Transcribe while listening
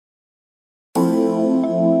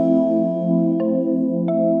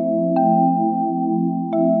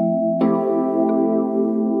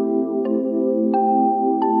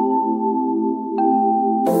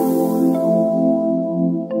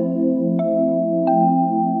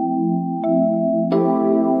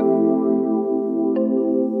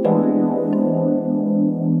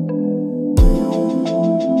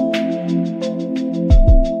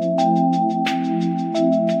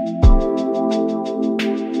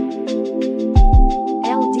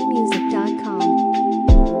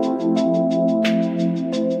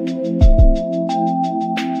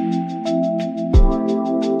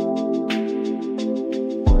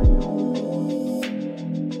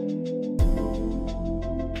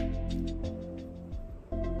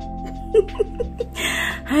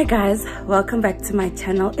Hi guys, welcome back to my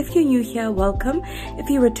channel. If you're new here, welcome. If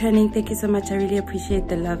you're returning, thank you so much. I really appreciate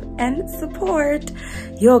the love and support.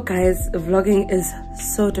 Yo guys, vlogging is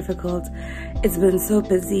so difficult. It's been so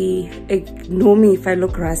busy. Ignore me if I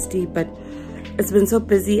look rusty, but it's been so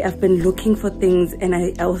busy. I've been looking for things, and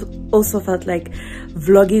I also felt like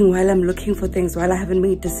vlogging while I'm looking for things, while I haven't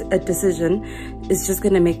made a decision, is just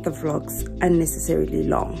gonna make the vlogs unnecessarily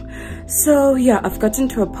long. So yeah, I've gotten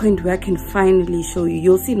to a point where I can finally show you.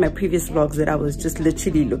 You'll see in my previous vlogs that I was just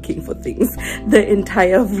literally looking for things the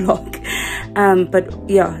entire vlog. But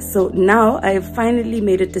yeah, so now I've finally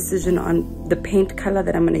made a decision on the paint color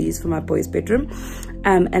that I'm gonna use for my boys' bedroom.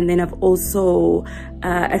 And then I've also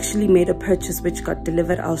actually made a purchase which got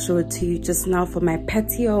delivered. I'll show it to you just now for my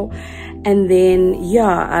patio. And then yeah,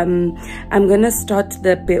 I'm gonna start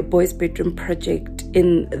the boys' bedroom project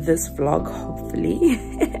in this vlog, hopefully.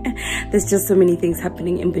 There's just so many things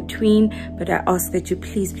happening in between, but I ask that you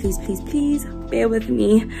please bear with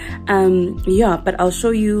me. Yeah, but I'll show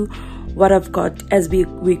you what I've got as we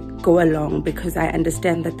go along, because I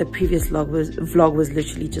understand that the previous vlog was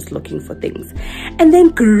literally just looking for things. And then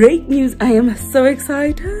great news, I am so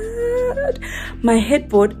excited. My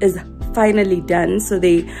headboard is finally done, so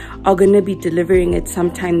they are going to be delivering it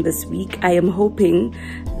sometime this week. I am hoping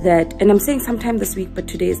that, and I'm saying sometime this week, but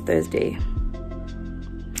today is Thursday,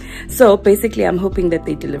 so basically I'm hoping that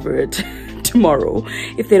they deliver it tomorrow.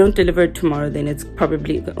 If they don't deliver it tomorrow, then it's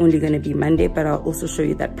probably only going to be Monday, but I'll also show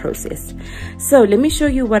you that process. So let me show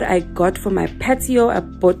you what I got for my patio. I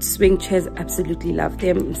bought swing chairs, absolutely love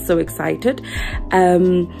them. I'm so excited.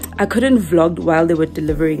 I couldn't vlog while they were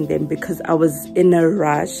delivering them because I was in a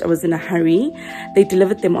rush, I was in a hurry. They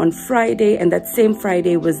delivered them on Friday, and that same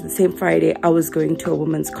Friday was the same Friday I was going to a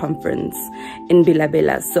women's conference in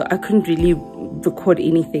Bela, so I couldn't really record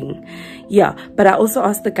anything. Yeah, but I also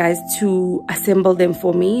asked the guys to assemble them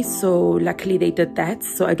for me, so luckily they did that,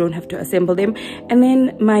 so I don't have to assemble them. And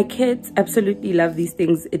then my kids absolutely love these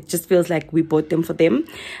things. It just feels like we bought them for them,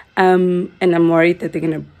 and I'm worried that they're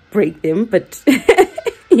gonna break them, but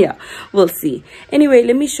yeah, we'll see. Anyway,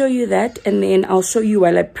 let me show you that, and then I'll show you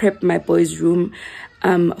while I prep my boys' room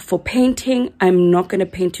for painting. I'm not gonna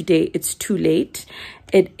paint today, it's too late.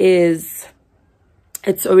 It's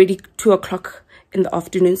already 2 o'clock in the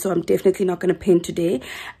afternoon, so I'm definitely not going to paint today,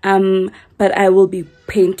 but I will be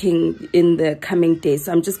painting in the coming days.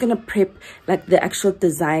 So I'm just going to prep like the actual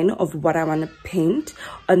design of what I want to paint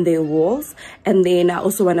on their walls, and then I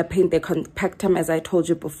also want to paint their compactum, as I told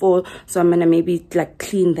you before, so I'm going to maybe like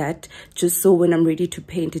clean that, just so when I'm ready to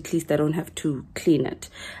paint, at least I don't have to clean it.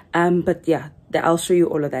 But yeah, I'll show you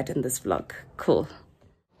all of that in this vlog. Cool.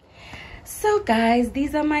 So guys,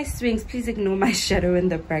 these are my swings. Please ignore my shadow in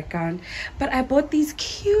the background, but I bought these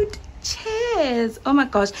cute chairs. Oh my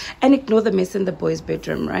gosh, and ignore the mess in the boys'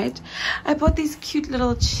 bedroom, right? I bought these cute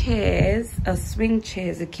little chairs, swing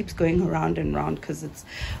chairs. It keeps going around and round because it's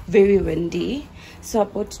very windy, so I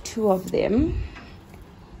bought 2 of them.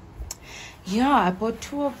 Yeah, I bought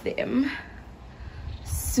 2 of them.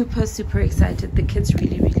 Super excited. The kids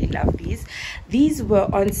really love these were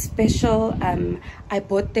on special. I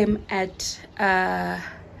bought them at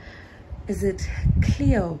is it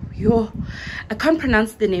Cleo? I can't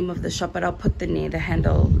pronounce the name of the shop, but I'll put the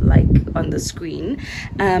handle like on the screen.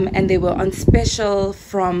 And they were on special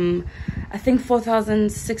from I think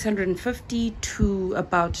 4,650 to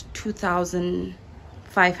about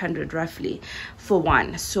 2,500 roughly for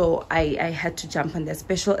one. So I had to jump on their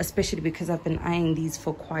special, especially because I've been eyeing these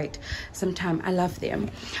for quite some time. I love them.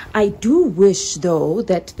 I do wish though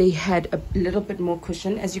that they had a little bit more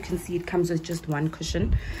cushion. As you can see, it comes with just 1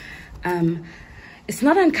 cushion. It's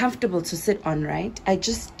not uncomfortable to sit on, right? I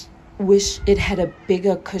just wish it had a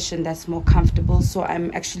bigger cushion that's more comfortable, so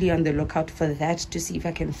I'm actually on the lookout for that, to see if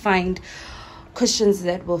I can find cushions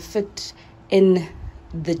that will fit in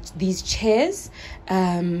these chairs.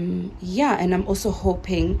 Yeah, and I'm also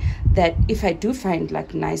hoping that if I do find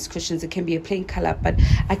like nice cushions, it can be a plain color, but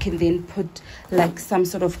I can then put like some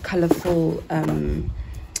sort of colorful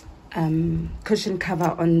cushion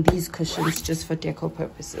cover on these cushions just for deco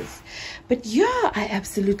purposes. But yeah, I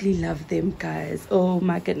absolutely love them, guys. Oh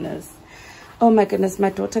my goodness, my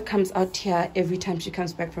daughter comes out here every time she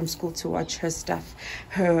comes back from school to watch her stuff,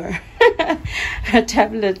 her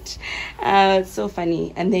tablet. It's so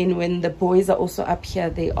funny. And then when the boys are also up here,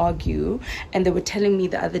 they argue, and they were telling me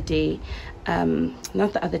the other day,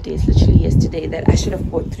 not the other day, it's literally yesterday, that I should have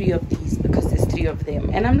bought 3 of these because there's 3 of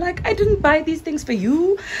them, and I'm like, I didn't buy these things for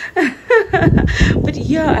you. But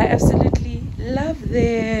yeah, I absolutely love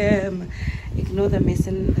them. Ignore the mess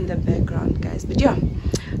in the background, guys. But yeah,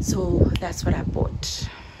 so that's what I bought.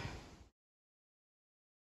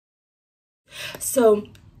 So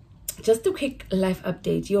just a quick life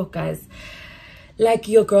update, yo guys. Like,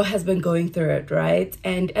 your girl has been going through it, right?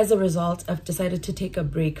 And as a result, I've decided to take a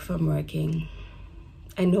break from working.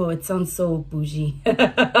 I know it sounds so bougie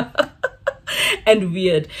and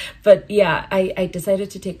weird, but yeah, I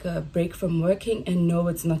decided to take a break from working. And no,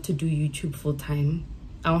 it's not to do YouTube full time.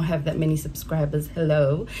 I don't have that many subscribers.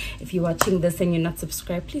 Hello, if you're watching this and you're not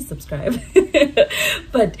subscribed, please subscribe.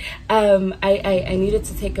 But I needed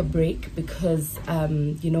to take a break because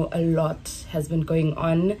you know, a lot has been going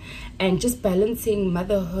on, and just balancing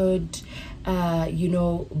motherhood, you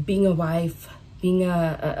know, being a wife, being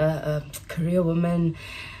a career woman,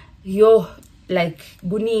 like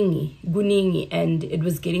guningi, and it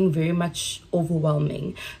was getting very much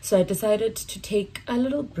overwhelming. So I decided to take a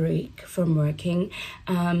little break from working.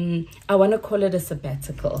 I want to call it a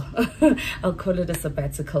sabbatical. I'll call it a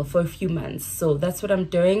sabbatical for a few months. So that's what I'm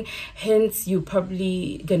doing. Hence, you're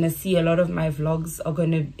probably gonna see a lot of my vlogs are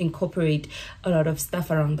gonna incorporate a lot of stuff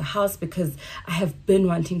around the house, because I have been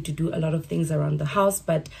wanting to do a lot of things around the house,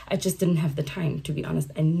 but I just didn't have the time, to be honest.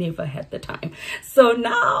 I never had the time. So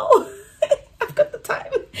now I've got the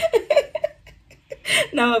time.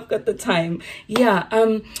 Now I've got the time. Yeah.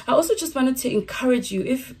 I also just wanted to encourage you,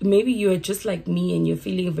 if maybe you are just like me and you're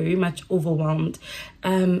feeling very much overwhelmed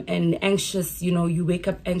and anxious, you know, you wake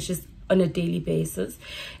up anxious on a daily basis,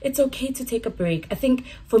 it's okay to take a break. I think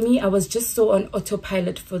for me, I was just so on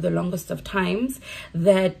autopilot for the longest of times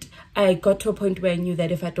that I got to a point where I knew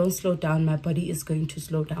that if I don't slow down, my body is going to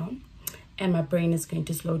slow down, and my brain is going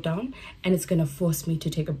to slow down, and it's going to force me to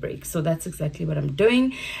take a break. So that's exactly what I'm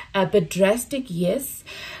doing. A bit drastic, yes,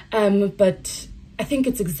 but I think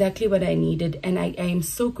it's exactly what I needed, and I am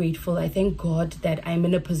so grateful. I thank God that I'm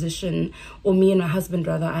in a position, or me and my husband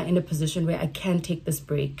rather, are in a position where I can take this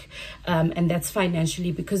break, and that's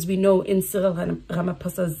financially, because we know in Cyril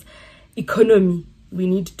Ramaphosa's economy, we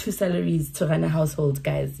need 2 salaries to run a household,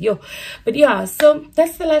 guys. But yeah, so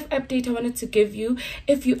that's the life update I wanted to give you.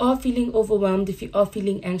 If you are feeling overwhelmed, if you are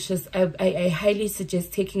feeling anxious, I highly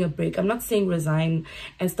suggest taking a break. I'm not saying resign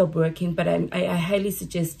and stop working, but I highly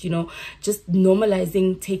suggest, you know, just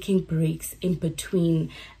normalizing taking breaks in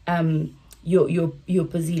between your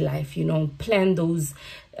busy life. You know, plan those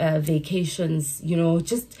vacations, you know,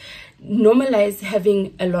 just normalize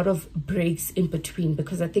having a lot of breaks in between,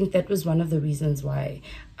 because I think that was one of the reasons why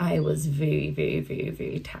I was very, very, very,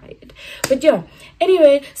 very tired. But yeah,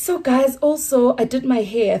 anyway, so guys, also I did my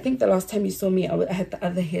hair. I think the last time you saw me, I had the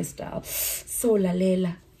other hairstyle. So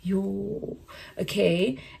lalela, yo,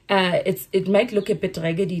 okay. It might look a bit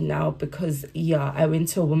raggedy now because yeah, I went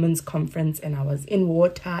to a women's conference and I was in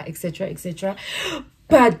water, etc, etc.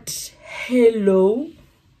 But hello.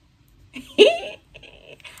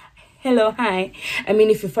 Hello, hi. I mean,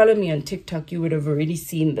 if you follow me on TikTok, you would have already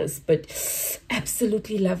seen this, but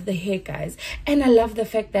absolutely love the hair, guys. And I love the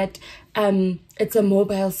fact that it's a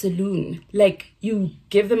mobile salon. Like, you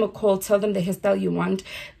give them a call, tell them the hairstyle you want.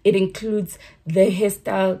 It includes the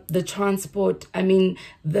hairstyle, the transport, I mean,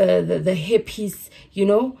 the hair piece, you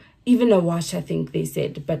know, even a wash, I think they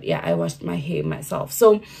said. But yeah, I washed my hair myself.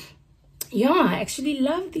 So yeah, I actually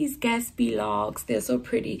love these Gatsby locks. They're so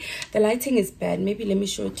pretty. The lighting is bad. Maybe let me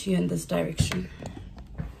show it to you in this direction.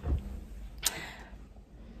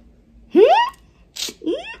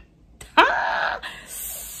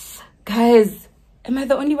 Guys, am I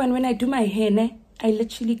the only one? When I do my hair, ne? I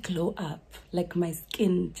literally glow up. Like, my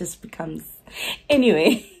skin just becomes...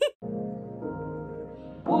 Anyway.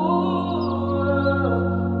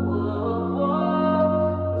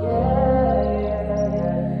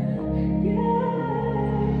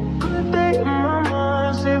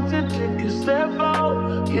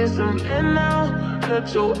 Get some in now,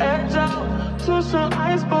 let your act out. To some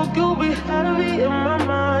iceberg, you'll be heavy in my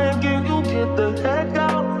mind. Can you get the heck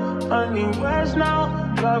out? I need rest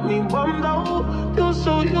now, got me bummed out. You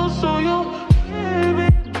so, baby,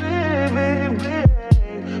 baby, baby.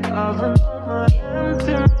 I've been on my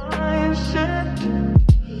empty mind, shit.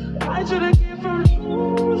 I should've came from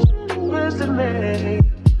losing the best in me.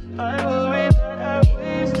 I worry that I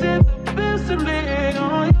wasted the best in me.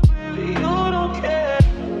 Oh, you, baby, you don't care.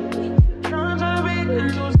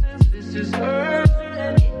 This is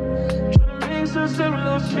urgent. Trying to make some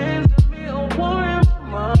similar change to me. A war in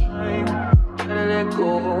my mind. Gotta let go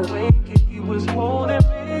away. He was holding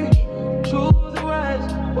me. Choose the right,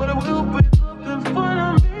 but it will be up in front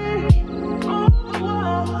of me. All the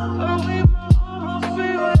while, I wave my arm, I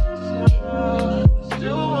feel it.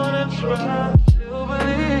 Still wanna try, still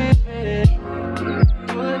believe it.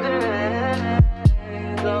 Good days,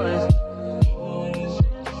 always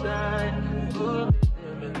inside. Good.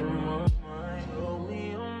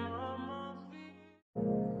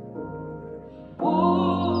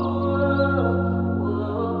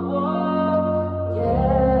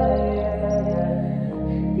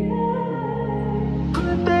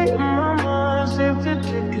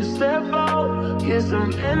 take a step out, get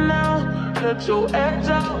some air now, let your edge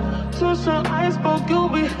out. To some iceberg, you'll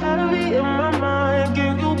be heavy in my mind.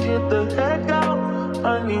 Can you get the heck out?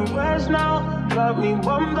 I need rest now, got me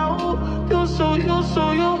bummed out. You so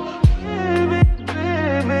baby,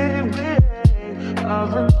 baby, baby.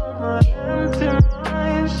 I've been on my empty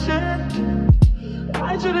mind, shit.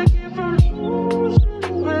 I should've came from losing the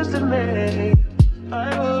best of me. I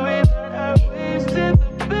worry that I wasted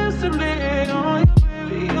the best of me on you,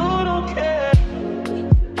 baby, you don't care.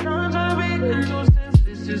 I'm trying to be a nuisance,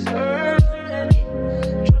 this is urgent.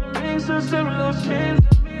 Trying to make some simple change,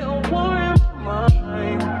 got me a war in my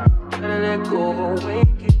mind. Gotta let go of when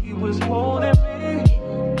he was holding me.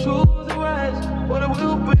 Choose the right, but it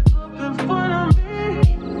will break up in front of me.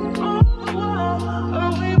 On the wall, I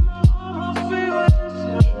leave my all my favorites.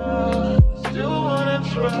 Still wanna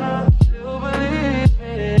try, still believe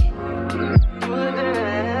it. Good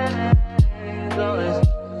days,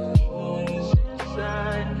 always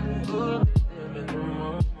inside. Good living in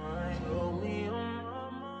my mind, hold me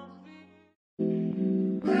on my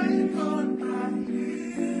feet. Rain on my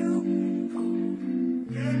hill,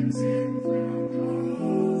 dancing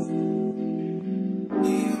close.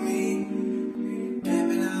 You me,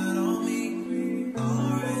 camping out on me,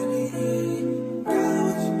 already. Got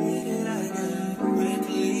what you needed, I got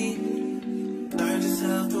quickly. Learn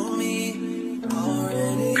yourself to me,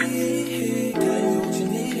 already. Got you what you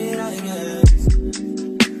needed, I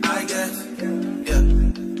guess, yeah.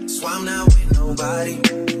 So I'm not with nobody,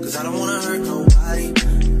 cause I don't wanna hurt nobody.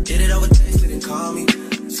 Did it over text, didn't call me.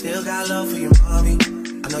 Still got love for your mommy.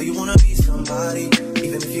 I know you wanna be somebody,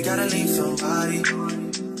 even if you gotta leave somebody.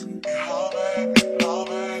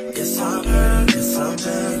 Yes, I'm hurt, yes, I'm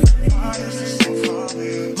hurt.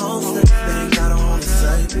 Most of the things I don't wanna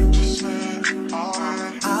say.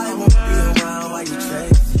 I won't be around while you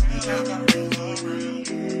chase.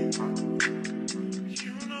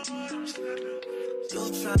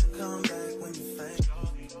 You'll try to come back when you faint.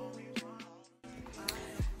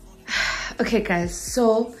 Okay guys,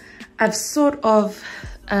 so I've sort of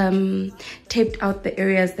taped out the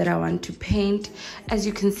areas that I want to paint. As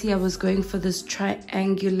you can see, I was going for this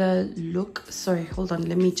triangular look. Sorry, hold on,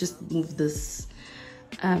 let me just move this.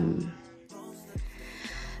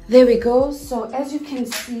 There we go. So as you can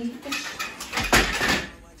see,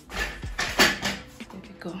 there we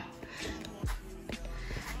go.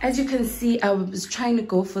 As you can see, I was trying to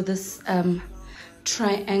go for this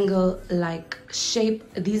triangle like shape.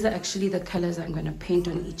 These are actually the colors I'm going to paint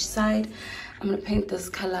on each side. I'm going to paint this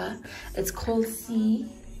color. It's called C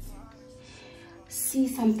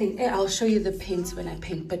something. I'll show you the paints when I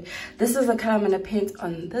paint, but this is the color I'm going to paint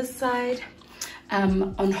on this side.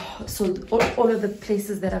 So all of the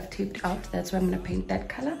places that I've taped out, that's where I'm going to paint that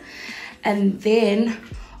color. And then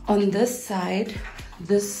on this side,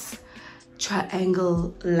 this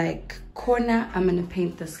triangle like corner, I'm going to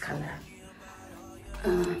paint this color.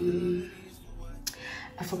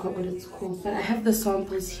 I forgot what it's called, but I have the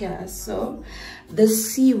samples here. So the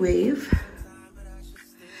sea waves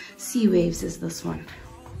is this one.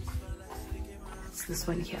 It's this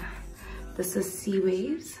one here. This is sea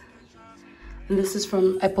waves, and this is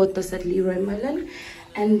from, I bought this at Leroy Merlin.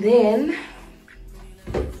 And then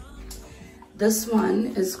this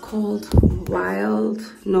one is called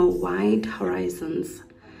Wide Horizons.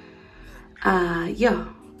 Yeah,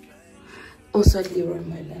 also at Leroy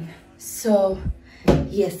Merlin. So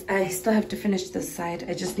yes, I still have to finish this side.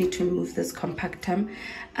 I just need to remove this compactum.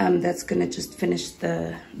 That's gonna just finish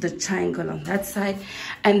the triangle on that side.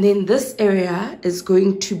 And then this area is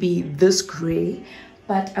going to be this gray,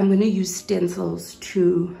 but I'm gonna use stencils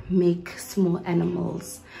to make small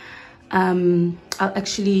animals. I'll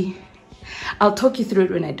talk you through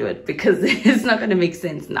it when I do it, because it's not gonna make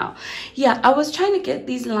sense now. Yeah, I was trying to get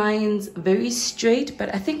these lines very straight,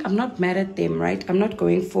 but I think I'm not mad at them, right? I'm not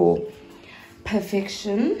going for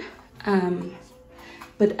perfection,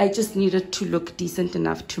 but I just needed to look decent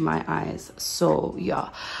enough to my eyes. So yeah,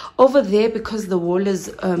 over there, because the wall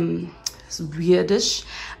is weirdish,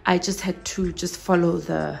 I just had to just follow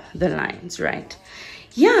the lines, right?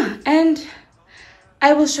 Yeah, and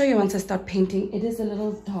I will show you once I start painting. It is a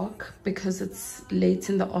little dark because it's late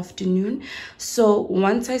in the afternoon. So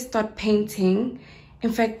once I start painting,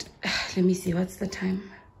 in fact, let me see, what's the time?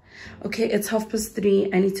 Okay, it's 3:30.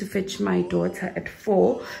 I need to fetch my daughter at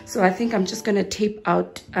 4. So I think I'm just gonna tape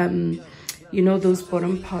out, you know, those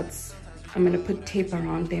bottom parts. I'm gonna put tape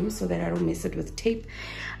around them so that I don't mess it with tape.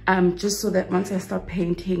 Just so that once I start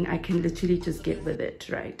painting, I can literally just get with it,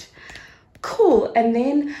 right? Cool. And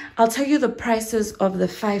then I'll tell you the prices of the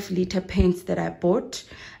 5-liter paints that I bought.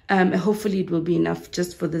 Hopefully it will be enough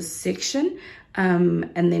just for this section,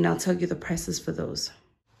 and then I'll tell you the prices for those.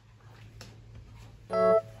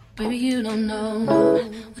 Baby, you don't know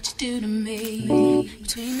what you do to me.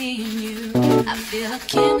 Between me and you, I feel a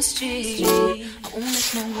chemistry. I won't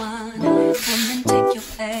let no one come and take your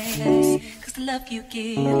place. Cause the love you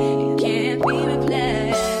give, it can't be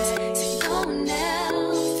replaced. See, no one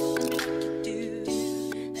else can do what you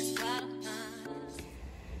do. That's why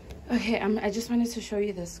I'm Okay, I just wanted to show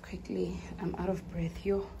you this quickly. I'm out of breath,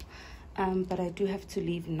 yo. But I do have to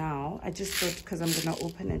leave now. I just thought, because I'm gonna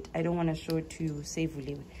open it, I don't want to show it to you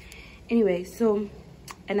safely. Anyway, so,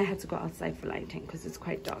 and I had to go outside for lighting because it's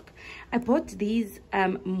quite dark. I bought these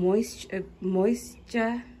moisture,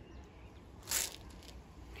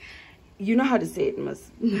 you know how to say it,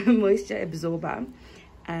 moisture absorber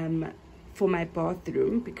for my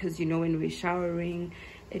bathroom, because you know when we're showering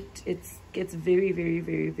it gets very, very,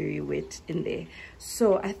 very, very wet in there.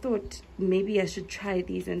 So I thought maybe I should try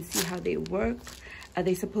these and see how they work. Are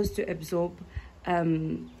they supposed to absorb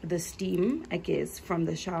the steam, I guess, from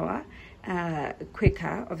the shower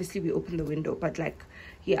quicker? Obviously we open the window, but like,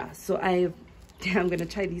 yeah, so I'm gonna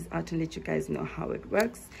try these out and let you guys know how it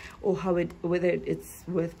works, or whether it's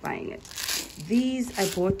worth buying it. These I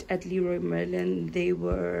bought at Leroy Merlin. They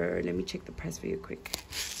were, let me check the price for you quick.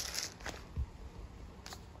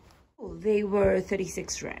 They were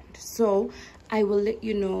 36 rand. So I will let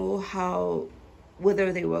you know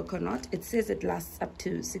whether they work or not. It says it lasts up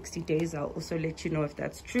to 60 days. I'll also let you know if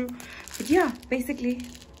that's true. But yeah, basically,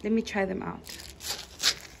 let me try them out.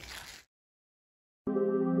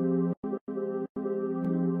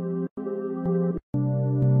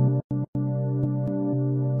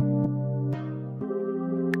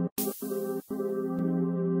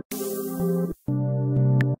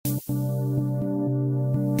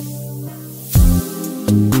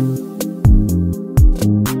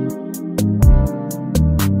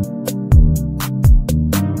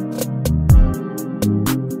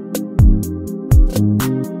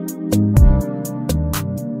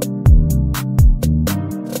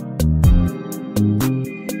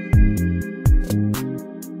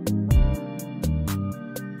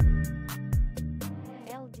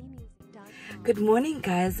 Good morning,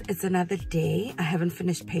 guys. It's another day. I haven't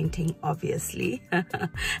finished painting, obviously.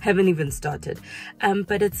 Haven't even started.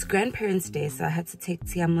 But it's Grandparents' Day, so I had to take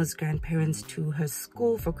Tiamo's grandparents to her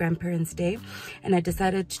school for Grandparents' Day. And I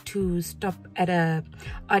decided to stop at a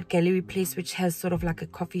art gallery place, which has sort of like a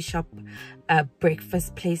coffee shop,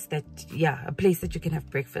 breakfast place a place that you can have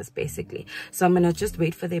breakfast, basically. So I'm gonna just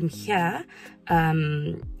wait for them here,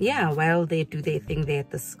 while they do their thing there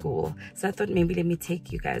at the school. So I thought maybe let me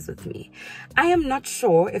take you guys with me. I am not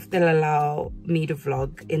sure if they'll allow me to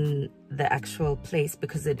vlog in the actual place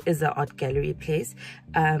because it is an art gallery place.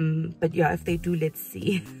 But yeah, if they do, let's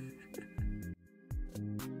see.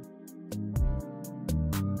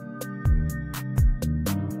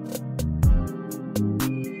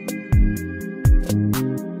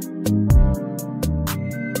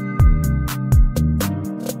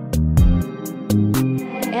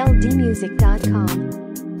 ldmusic.com.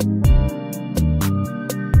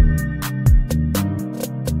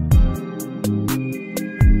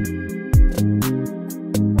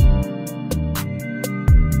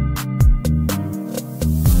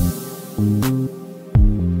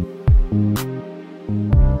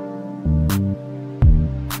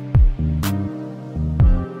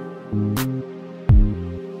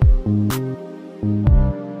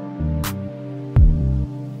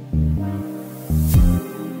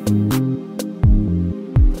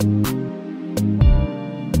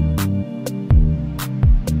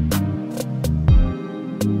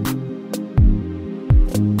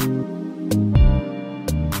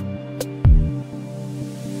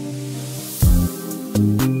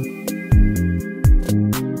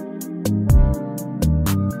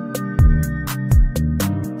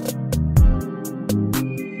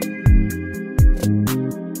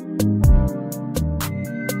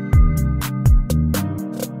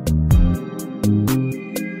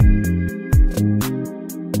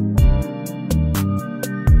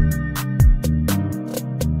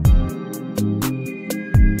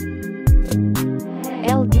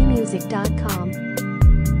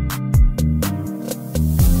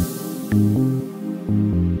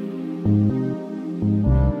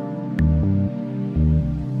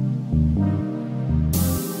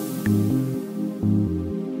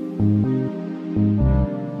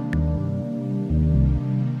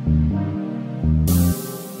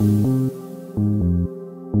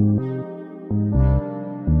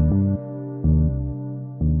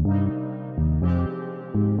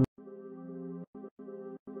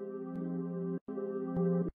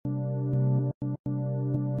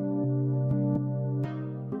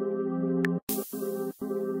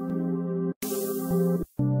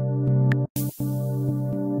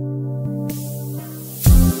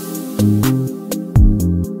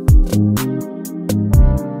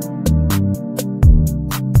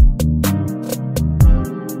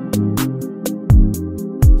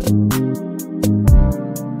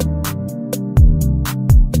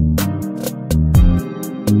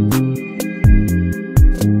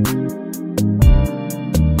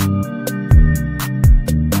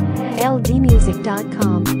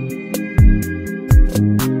 lovies.com.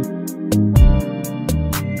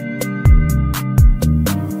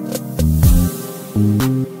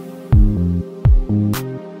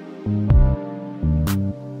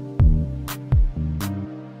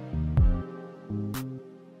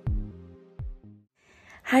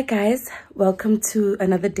 Hi guys, welcome to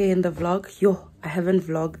another day in the vlog. Yo, I haven't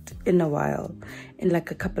vlogged in a while, in like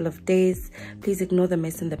a couple of days. Please ignore the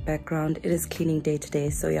mess in the background. It is cleaning day today,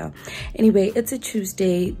 so yeah. Anyway, it's a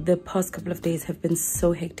Tuesday. The past couple of days have been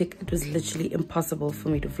so hectic. It was literally impossible for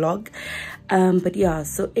me to vlog. But yeah,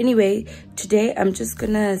 so anyway, today I'm just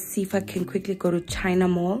gonna see if I can quickly go to China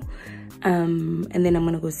Mall. And then I'm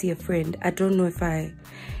gonna go see a friend. I don't know if I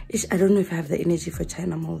have the energy for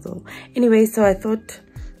China Mall though. Anyway, so I thought,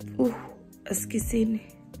 ooh, excuse me,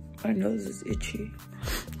 my nose is itchy.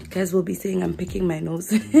 You guys will be saying I'm picking my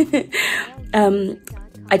nose.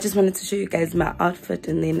 I just wanted to show you guys my outfit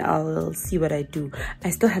and then I'll see what I do. I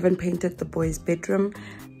still haven't painted the boys' bedroom.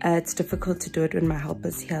 It's difficult to do it when my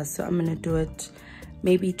helper's here, so I'm gonna do it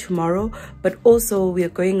maybe tomorrow. But also we are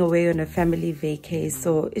going away on a family vacay,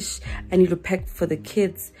 so I need to pack for the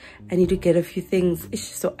kids. I need to get a few things.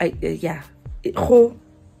 So yeah,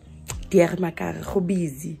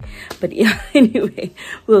 busy. But yeah, anyway,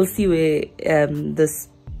 we'll see where this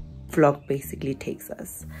vlog basically takes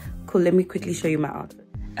us. Cool, let me quickly show you my outfit.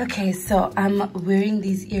 Okay, so I'm wearing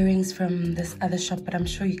these earrings from this other shop, but I'm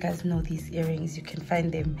sure you guys know these earrings. You can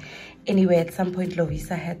find them anywhere. At some point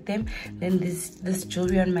Lovisa had them. Then this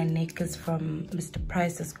jewelry on my neck is from Mr.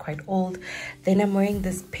 Price. It's quite old. Then I'm wearing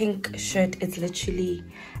this pink shirt. It's literally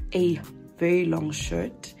a very long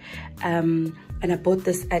shirt. And I bought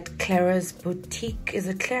this at Clara's Boutique. Is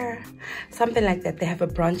it Clara? Something like that. They have a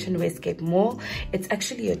branch in Westgate Mall. It's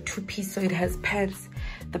actually a two-piece, so it has pants.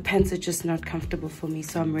 The pants are just not comfortable for me,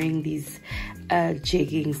 so I'm wearing these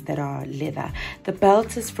jeggings that are leather. The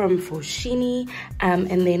belt is from Foschini, and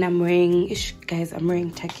then I'm wearing, guys, I'm wearing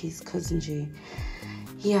takis because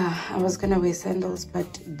yeah, I was gonna wear sandals,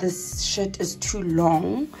 but this shirt is too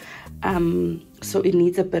long, so it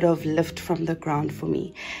needs a bit of lift from the ground for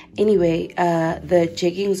me. Anyway, the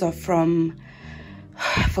jeggings are from,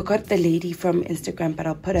 I forgot the lady from Instagram, but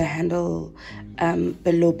I'll put a handle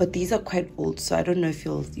below. But these are quite old, so I don't know if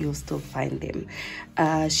you'll still find them.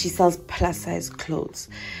 She sells plus size clothes.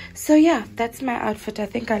 So yeah, that's my outfit. I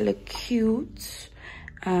think I look cute.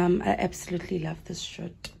 I absolutely love this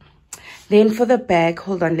shirt. Then for the bag,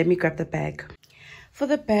 hold on, let me grab the bag. For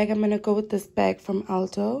the bag, I'm gonna go with this bag from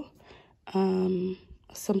Aldo. A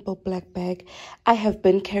simple black bag. I have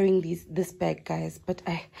been carrying this bag, guys, but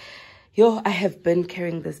I have been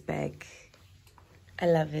carrying this bag. I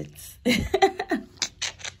love it.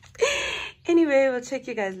 Anyway, we'll check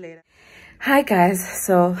you guys later. Hi guys,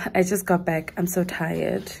 so I just got back. I'm so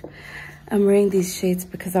tired. I'm wearing these shades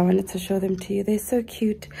because I wanted to show them to you. They're so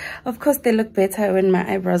cute. Of course, they look better when my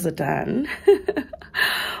eyebrows are done.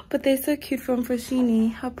 But they're so cute from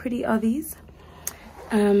Foschini. How pretty are these?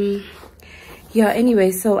 Yeah,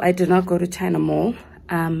 anyway, so I did not go to China Mall.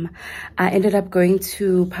 I ended up going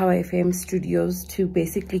to Power FM Studios to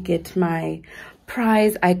basically get my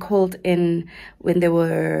prize. I called in when they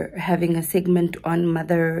were having a segment on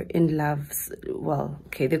mother-in-laws. Well,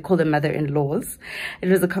 okay, they call them mother-in-laws. It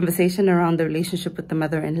was a conversation around the relationship with the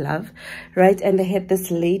mother-in-law, right? And they had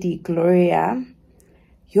this lady, Gloria.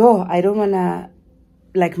 I don't want to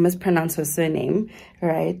like mispronounce her surname,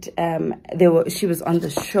 right? She was on the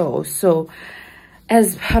show. So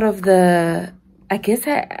as part of the, I guess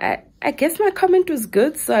my comment was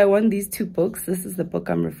good, so I won these two books. This is the book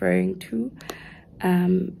I'm referring to.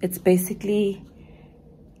 It's basically,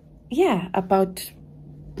 yeah, about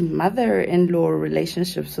mother-in-law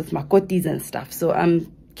relationships with makotis and stuff. So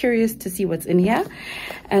I'm curious to see what's in here.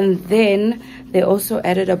 And then they also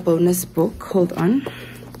added a bonus book, hold on,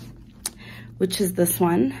 which is this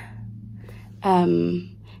one.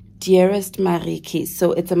 Dearest Mariki.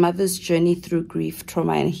 So it's a mother's journey through grief,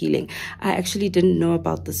 trauma, and healing. I actually didn't know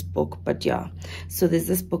about this book, but yeah. So there's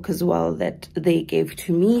this book as well that they gave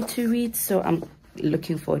to me to read. So I'm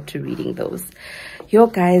looking forward to reading those. Yo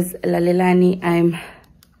guys, Lalelani, I'm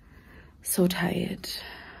so tired.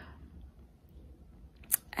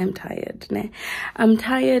 I'm tired. Ne? I'm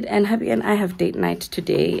tired, and Happy and I have date night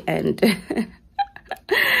today, and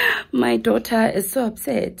my daughter is so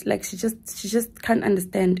upset. Like she just can't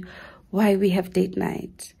understand why we have date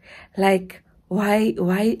night. Like why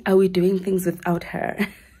are we doing things without her?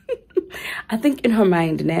 I think in her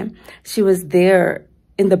mind, ne, she was there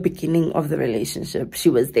in the beginning of the relationship. She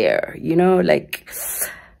was there, you know, like,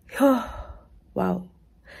 oh, wow.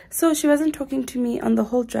 So she wasn't talking to me on the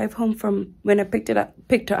whole drive home from when I picked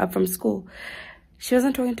her up from school. She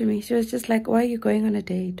wasn't talking to me. She was just like, why are you going on a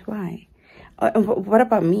date? Why? What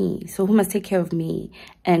about me? So who must take care of me?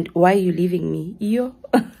 And why are you leaving me? Yo.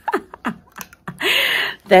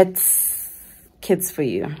 That's kids for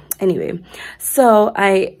you. Anyway, so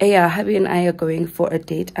hubby and I are going for a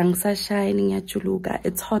date. Angsa shining at Chuluga.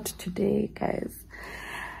 It's hot today, guys.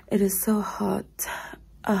 It is so hot.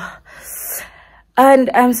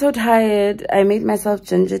 And I'm so tired. I made myself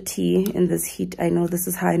ginger tea in this heat. I know this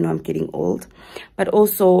is how I know I'm getting old. But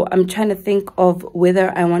also, I'm trying to think of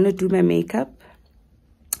whether I want to do my makeup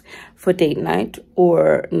for date night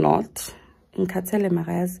or not. Because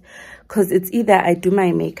it's either I do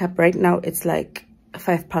my makeup. Right now, it's like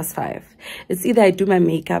 5:05. It's either I do my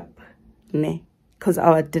makeup, because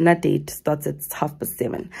our dinner date starts at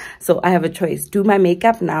 7:30. So I have a choice. Do my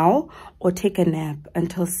makeup now or take a nap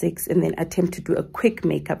until 6 and then attempt to do a quick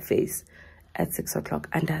makeup face at 6 o'clock.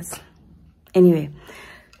 Anyway,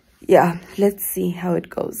 yeah, let's see how it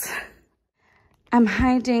goes. I'm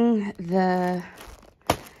hiding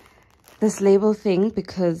this label thing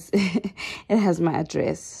because it has my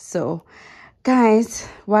address. So guys,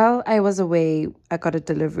 while I was away, I got a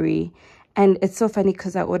delivery. And it's so funny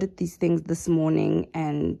because I ordered these things this morning,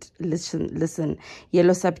 and listen,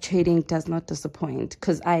 Yellow Sub Trading does not disappoint,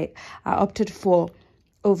 because I opted for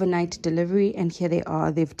overnight delivery, and here they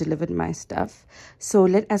are. They've delivered my stuff. So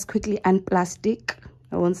let us quickly unplastic.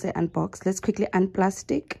 I won't say unbox. Let's quickly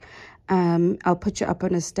unplastic. I'll put you up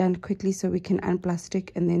on a stand quickly so we can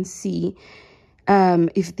unplastic and then see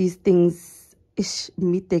if these things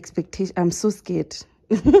meet the expectation. I'm so scared.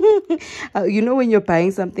 You know when you're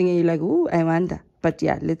buying something and you're like, oh, I wonder. But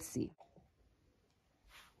yeah, let's see.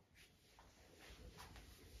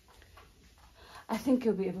 I think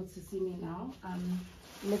you'll be able to see me now.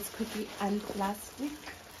 Let's quickly unplastic.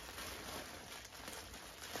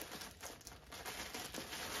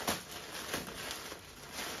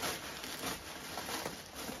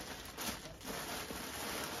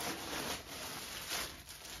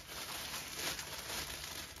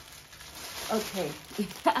 Okay.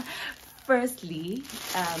 Firstly,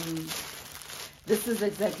 this is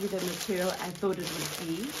exactly the material I thought it would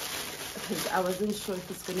be, because I wasn't sure if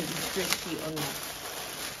it's going to be stretchy or not.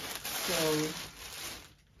 So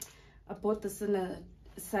I bought this in a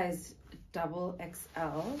size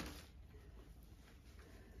XXL.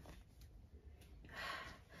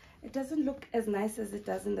 It doesn't look as nice as it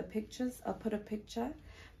does in the pictures. I'll put a picture,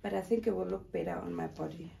 but I think it will look better on my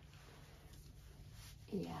body.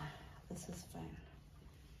 Yeah, this is fine.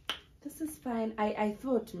 This is fine. I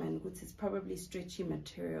thought, man, it's probably stretchy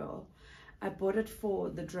material. I bought it for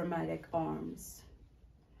the dramatic arms.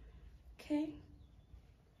 Okay.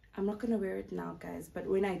 I'm not going to wear it now, guys. But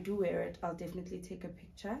when I do wear it, I'll definitely take a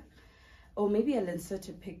picture. Or maybe I'll insert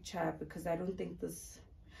a picture, because I don't think this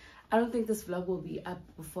vlog will be up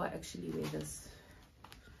before I actually wear this.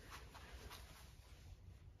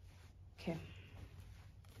 Okay.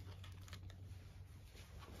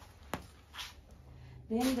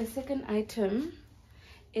 Then the second item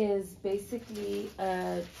is basically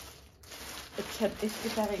it's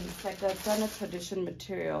like a Ghana tradition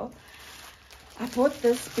material. I bought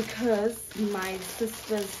this because my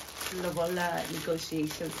sister's lobola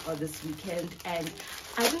negotiations are this weekend, and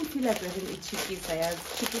I didn't feel like wearing a chikisa.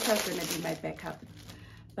 Chikisa is going to be my backup,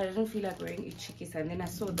 but I didn't feel like wearing a chikisa. And then I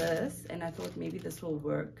saw this and I thought maybe this will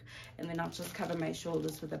work, and then I'll just cover my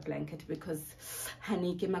shoulders with a blanket, because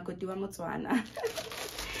honey ke makoti wa Motswana.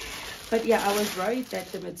 But yeah, I was worried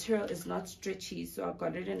that the material is not stretchy, so I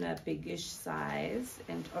got it in a biggish size.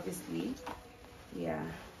 And obviously, yeah,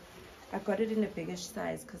 I got it in a biggish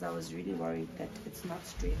size because I was really worried that it's not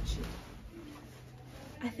stretchy.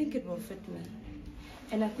 I think it will fit me,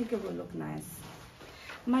 and I think it will look nice.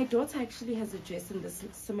 My daughter actually has a dress in this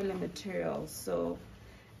similar material, so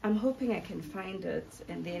I'm hoping I can find it,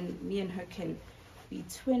 and then me and her can be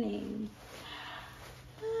twinning.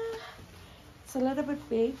 It's a little bit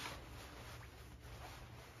big,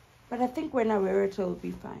 but I think when I wear it, it'll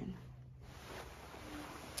be fine.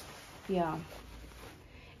 Yeah.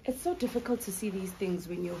 It's so difficult to see these things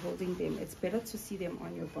when you're holding them. It's better to see them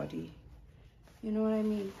on your body. You know what I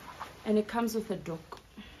mean? And it comes with a doek.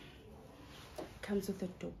 It comes with a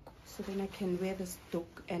doek. So then I can wear this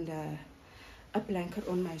doek and a blanket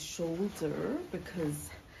on my shoulder, because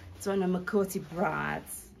it's one of my Makoti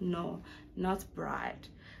brides. No, not bride,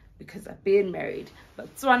 because I've been married, but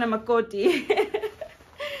it's one of Makoti.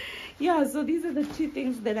 Yeah, so these are the two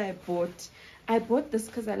things that I bought. I bought this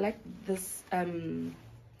because I like this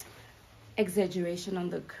exaggeration on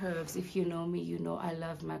the curves. If you know me, you know I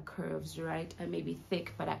love my curves, right? I may be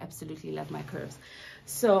thick, but I absolutely love my curves.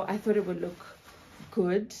 So I thought it would look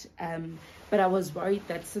good, but I was worried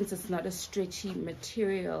that since it's not a stretchy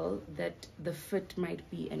material that the fit might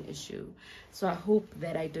be an issue. So I hope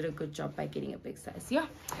that I did a good job by getting a big size. Yeah,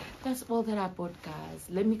 that's all that I bought, guys.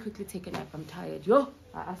 Let me quickly take a nap. I'm tired. Yo,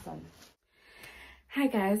 awesome. Hi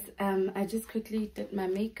guys, I just quickly did my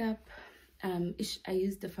makeup. I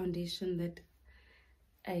used the foundation that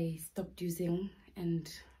I stopped using and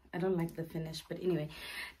I don't like the finish, but anyway,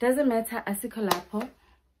 doesn't matter. Asikolapo.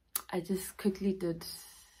 I just quickly did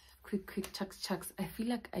quick chucks. I feel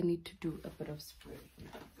like I need to do a bit of spray.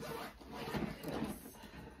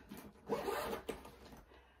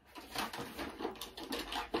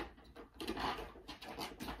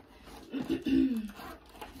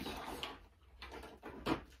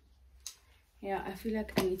 Yeah, I feel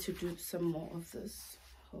like I need to do some more of this.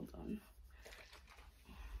 Hold on.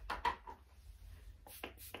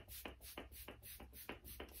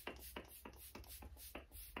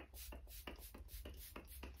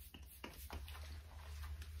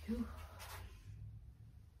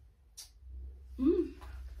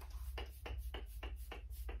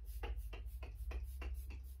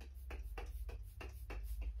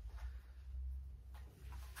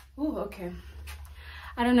 Oh, okay.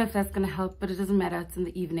 I don't know if that's gonna help, but it doesn't matter. It's in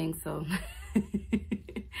the evening, so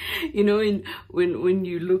you know, when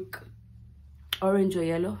you look orange or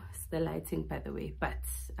yellow, it's the lighting, by the way. But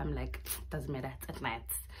I'm like, doesn't matter. It's at night.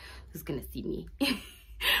 Who's gonna see me?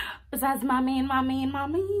 Besides mommy and mommy and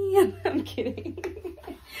mommy. I'm kidding.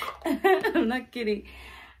 I'm not kidding.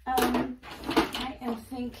 I am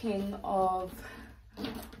thinking of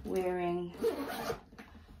wearing.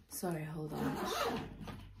 Sorry, hold on.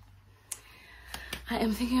 I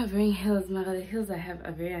am thinking of wearing heels. The heels I have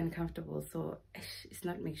are very uncomfortable, so it's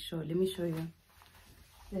not make sure. Let me show you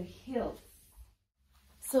the heels.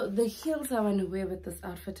 So the heels I want to wear with this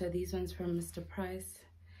outfit are these ones from Mr. Price.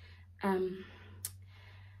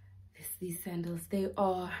 These sandals. They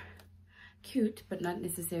are cute, but not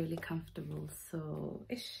necessarily comfortable. So,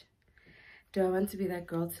 do I want to be that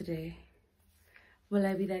girl today? Will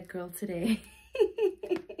I be that girl today?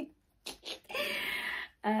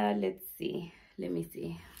 Let's see. Let me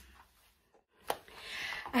see.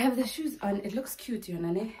 I have the shoes on. It looks cute, you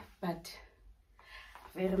know, but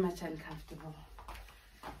very much uncomfortable.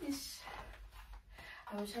 I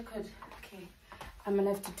wish I could. Okay, I'm gonna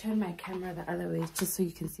have to turn my camera the other way just so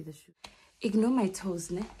you can see the shoe. Ignore my toes,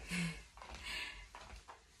 ne?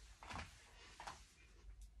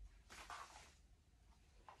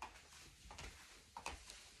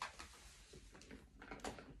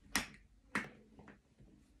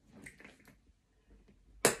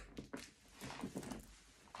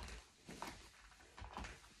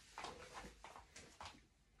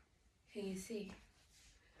 Can you see?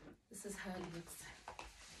 This is how it looks.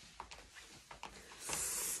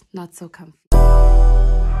 Not so comfy.